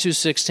Genesis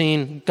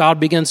 22:16, God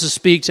begins to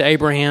speak to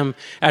Abraham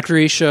after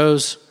He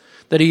shows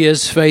that He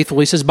is faithful.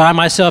 He says, "By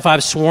myself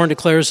I've sworn,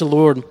 declares the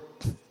Lord,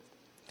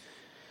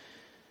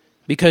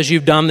 Because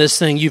you've done this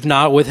thing, you've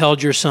not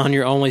withheld your son,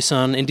 your only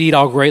son. Indeed,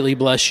 I'll greatly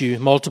bless you.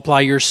 Multiply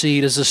your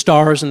seed as the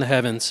stars in the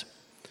heavens.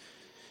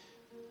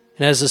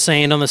 And as the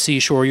sand on the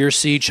seashore, your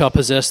seed shall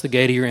possess the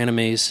gate of your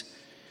enemies.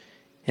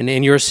 And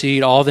in your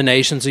seed, all the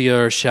nations of the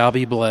earth shall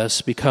be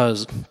blessed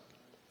because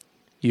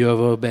you have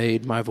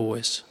obeyed my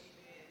voice.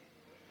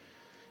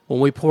 When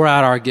we pour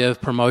out our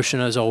gift,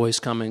 promotion is always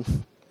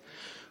coming.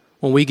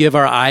 When we give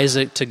our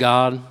Isaac to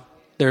God,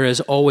 there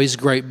is always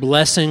great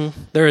blessing.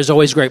 There is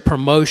always great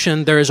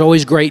promotion. There is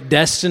always great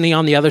destiny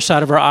on the other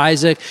side of our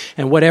Isaac.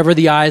 And whatever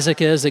the Isaac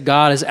is that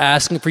God is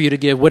asking for you to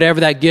give, whatever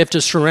that gift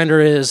of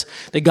surrender is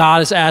that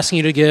God is asking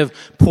you to give,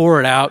 pour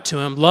it out to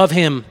him. Love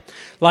him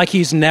like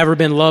he's never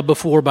been loved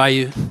before by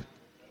you.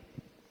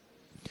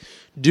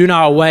 Do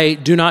not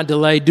wait. Do not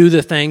delay. Do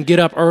the thing. Get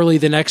up early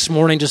the next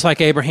morning, just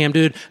like Abraham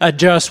did.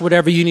 Adjust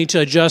whatever you need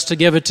to adjust to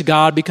give it to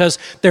God, because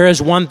there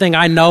is one thing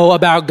I know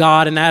about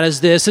God, and that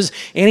is this, is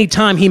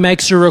anytime he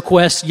makes a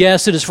request,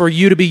 yes, it is for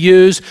you to be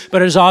used,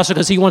 but it is also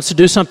because he wants to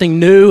do something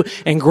new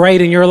and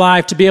great in your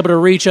life to be able to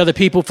reach other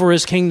people for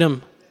his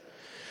kingdom.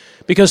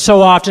 Because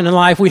so often in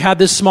life we have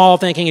this small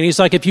thinking, and he's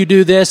like, if you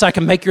do this, I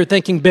can make your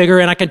thinking bigger,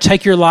 and I can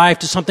take your life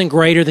to something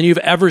greater than you've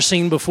ever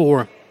seen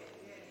before.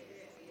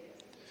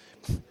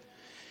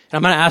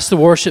 I'm going to ask the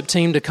worship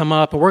team to come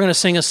up, and we're going to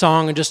sing a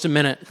song in just a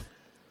minute.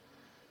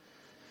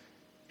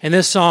 And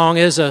this song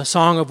is a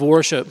song of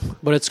worship,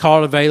 but it's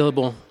called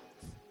Available.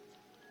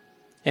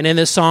 And in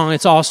this song,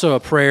 it's also a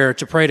prayer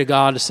to pray to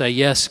God to say,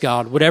 yes,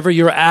 God, whatever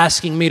you're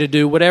asking me to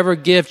do, whatever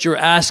gift you're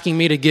asking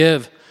me to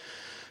give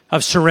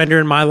of surrender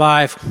in my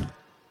life,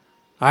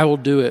 I will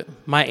do it.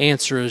 My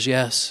answer is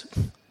yes.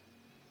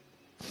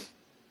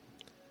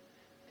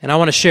 And I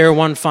want to share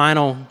one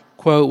final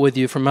quote with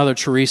you from Mother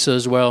Teresa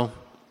as well.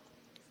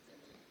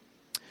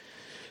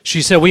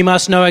 She said, we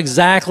must know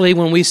exactly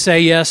when we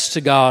say yes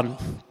to God,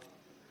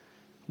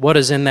 what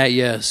is in that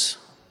yes.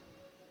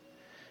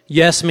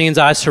 Yes means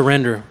I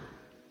surrender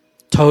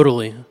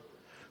totally,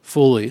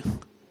 fully,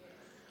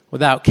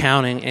 without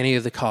counting any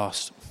of the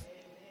cost.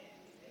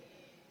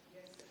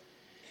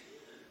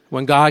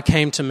 When God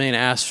came to me and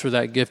asked for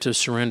that gift of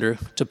surrender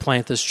to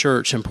plant this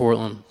church in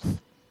Portland,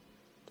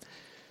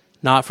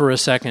 not for a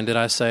second did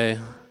I say,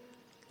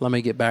 let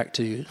me get back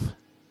to you.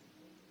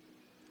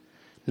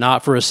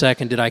 Not for a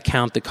second did I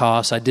count the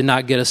cost. I did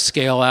not get a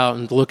scale out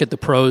and look at the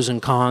pros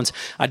and cons.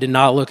 I did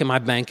not look at my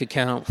bank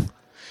account.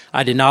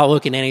 I did not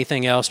look at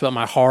anything else but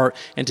my heart.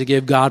 And to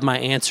give God, my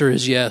answer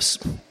is yes.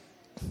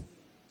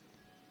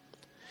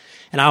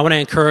 And I want to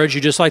encourage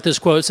you, just like this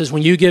quote says,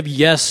 when you give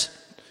yes,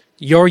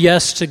 your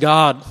yes to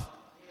God,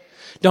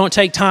 don't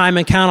take time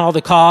and count all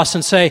the costs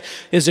and say,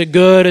 is it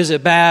good? Is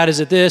it bad? Is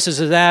it this?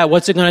 Is it that?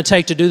 What's it going to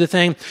take to do the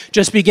thing?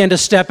 Just begin to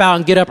step out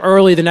and get up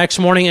early the next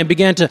morning and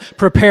begin to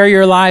prepare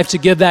your life to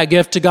give that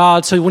gift to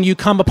God. So when you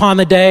come upon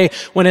the day,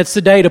 when it's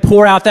the day to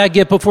pour out that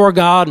gift before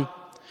God,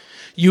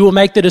 you will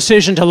make the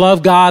decision to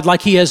love God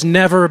like he has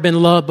never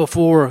been loved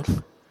before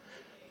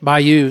by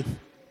you.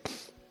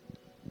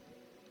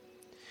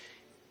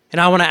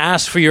 And I want to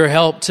ask for your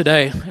help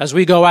today as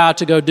we go out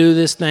to go do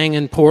this thing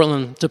in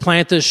Portland, to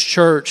plant this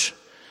church,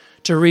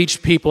 to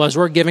reach people as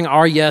we're giving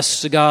our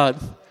yes to God.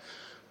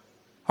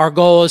 Our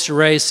goal is to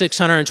raise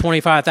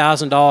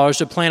 $625,000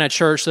 to plant a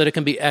church so that it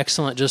can be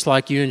excellent just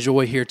like you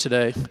enjoy here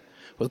today,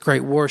 with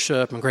great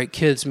worship and great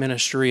kids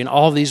ministry and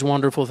all these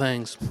wonderful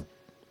things. And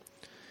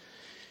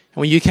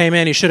when you came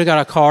in, you should have got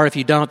a card. If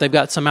you don't, they've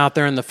got some out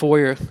there in the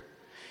foyer.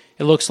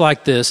 It looks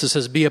like this. It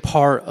says, be a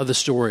part of the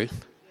story.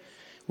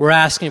 We're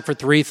asking for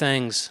 3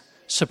 things.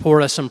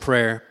 Support us in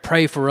prayer.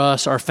 Pray for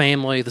us, our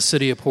family, the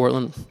city of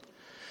Portland.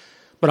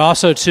 But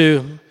also,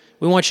 too,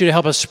 we want you to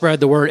help us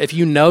spread the word. If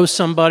you know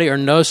somebody or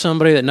know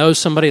somebody that knows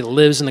somebody that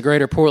lives in the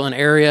greater Portland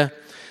area,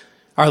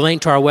 our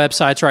link to our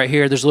website's right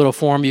here. There's a little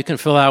form you can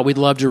fill out. We'd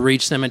love to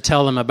reach them and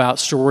tell them about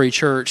Story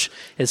Church.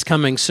 It's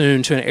coming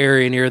soon to an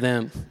area near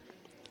them.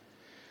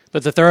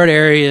 But the third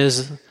area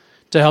is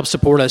to help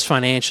support us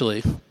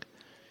financially.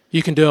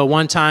 You can do a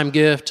one-time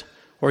gift,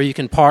 or you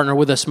can partner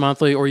with us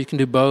monthly, or you can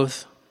do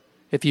both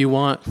if you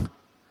want.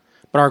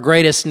 But our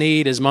greatest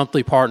need is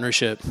monthly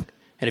partnership.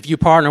 And if you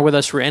partner with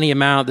us for any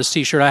amount, this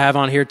t-shirt I have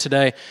on here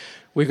today,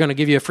 we're going to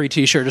give you a free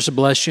t-shirt just to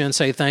bless you and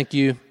say thank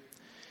you. And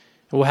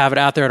we'll have it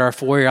out there at our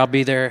foyer. I'll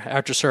be there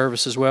after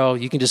service as well.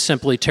 You can just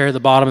simply tear the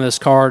bottom of this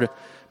card,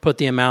 put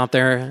the amount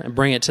there, and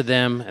bring it to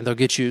them, and they'll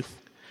get you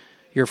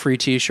your free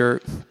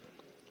t-shirt.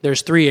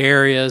 There's 3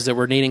 areas that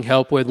we're needing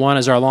help with. One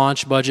is our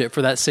launch budget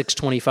for that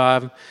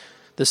 $625,000.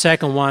 The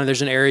second one,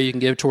 there's an area you can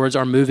give towards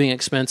our moving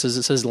expenses.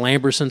 It says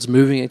Lamberson's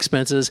moving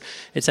expenses.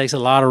 It takes a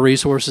lot of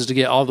resources to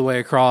get all the way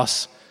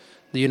across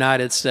the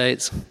United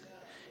States.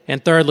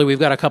 And thirdly, we've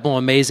got a couple of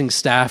amazing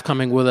staff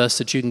coming with us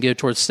that you can give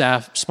towards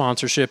staff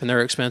sponsorship and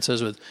their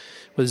expenses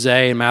with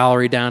Zay and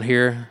Mallory down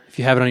here, if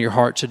you have it on your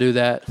heart to do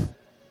that.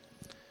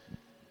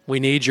 We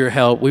need your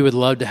help. We would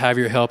love to have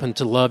your help and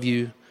to love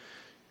you,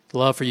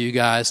 love for you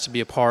guys to be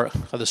a part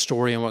of the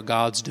story and what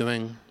God's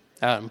doing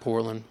out in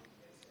Portland.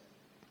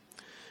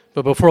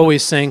 But before we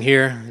sing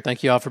here,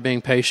 thank you all for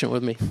being patient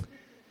with me.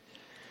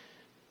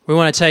 We're We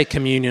want to take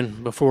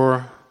communion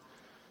before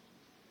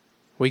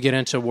we get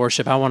into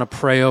worship. I want to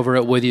pray over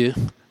it with you.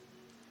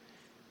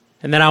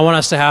 And then I want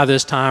us to have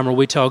this time where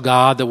we tell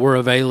God that we're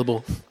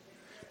available,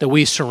 that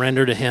we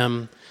surrender to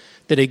Him,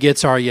 that He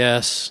gets our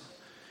yes,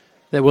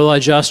 that we'll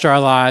adjust our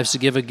lives to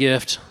give a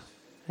gift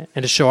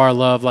and to show our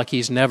love like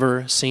He's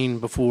never seen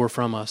before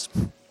from us.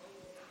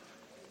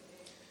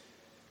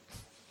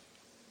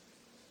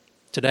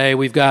 Today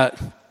we've got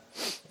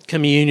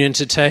communion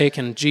to take,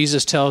 and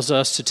Jesus tells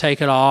us to take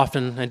it off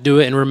and do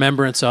it in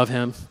remembrance of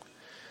Him.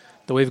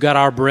 That we've got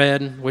our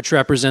bread, which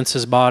represents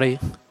His body.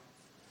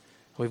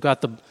 We've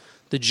got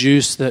the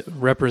juice that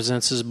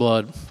represents His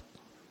blood.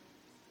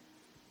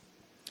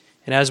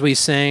 And as we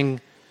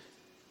sing,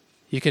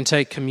 you can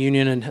take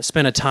communion and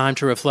spend a time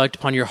to reflect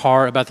upon your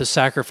heart about the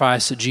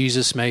sacrifice that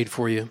Jesus made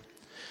for you,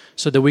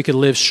 so that we could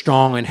live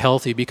strong and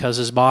healthy because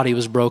His body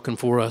was broken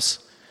for us,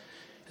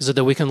 so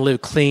that we can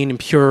live clean and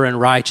pure and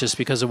righteous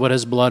because of what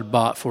His blood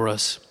bought for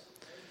us.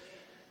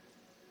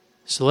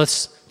 So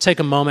let's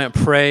take a moment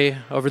and pray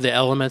over the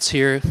elements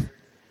here,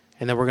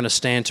 and then we're going to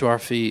stand to our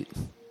feet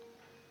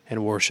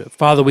and worship.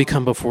 Father, we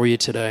come before You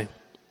today.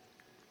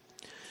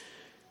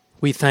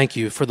 We thank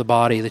You for the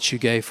body that You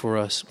gave for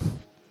us.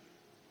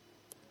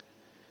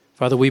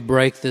 Father, we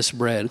break this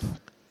bread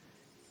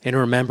in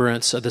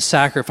remembrance of the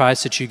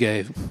sacrifice that You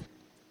gave.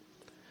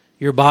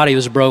 Your body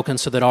was broken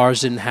so that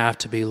ours didn't have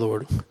to be,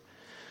 Lord,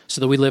 so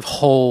that we live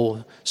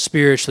whole,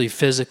 spiritually,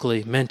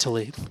 physically,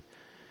 mentally.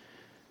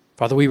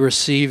 Father, we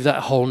receive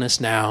that wholeness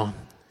now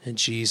in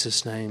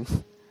Jesus'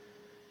 name.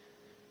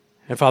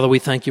 And Father, we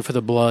thank You for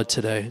the blood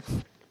today,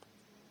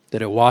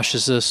 that it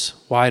washes us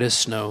white as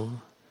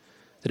snow,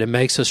 that it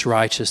makes us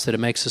righteous, that it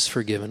makes us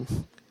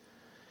forgiven.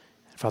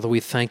 Father,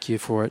 we thank You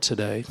for it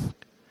today.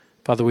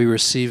 Father, we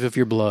receive of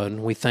Your blood,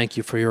 and we thank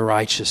You for Your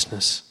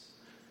righteousness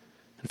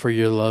and for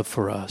Your love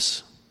for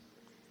us.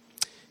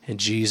 In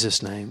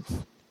Jesus' name.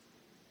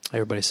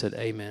 Everybody said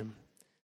amen.